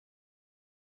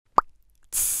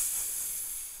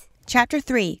Chapter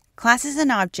 3, Classes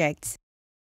and Objects.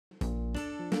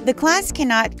 The class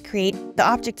cannot create the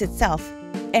object itself.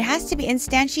 It has to be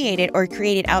instantiated or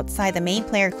created outside the main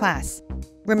player class.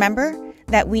 Remember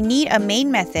that we need a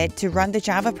main method to run the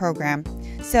Java program,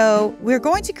 so we're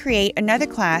going to create another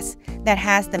class that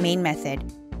has the main method.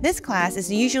 This class is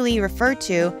usually referred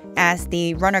to as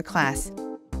the runner class,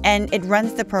 and it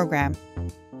runs the program.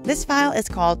 This file is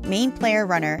called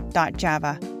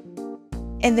mainplayerrunner.java.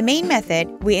 In the main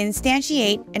method, we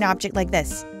instantiate an object like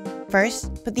this.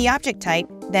 First, put the object type,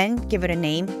 then give it a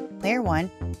name, player1.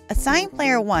 Assign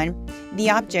player1 the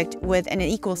object with an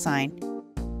equal sign.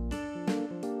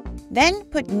 Then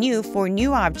put new for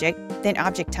new object, then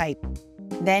object type.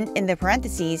 Then in the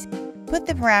parentheses, put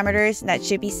the parameters that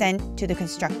should be sent to the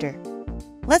constructor.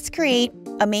 Let's create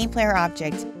a main player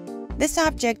object. This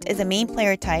object is a main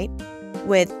player type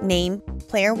with name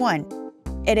player1.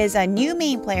 It is a new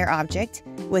main player object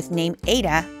with name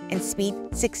Ada and speed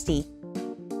 60.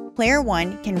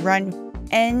 Player1 can run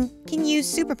and can use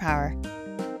superpower.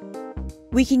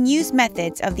 We can use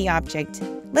methods of the object.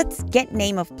 Let's get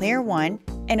name of player1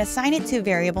 and assign it to a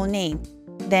variable name.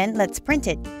 Then let's print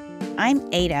it. I'm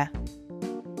Ada.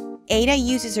 Ada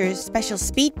uses her special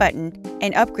speed button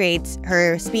and upgrades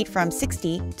her speed from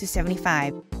 60 to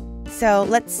 75. So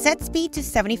let's set speed to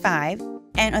 75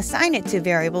 and assign it to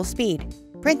variable speed.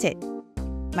 Print it.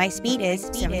 My speed is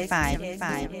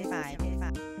 75.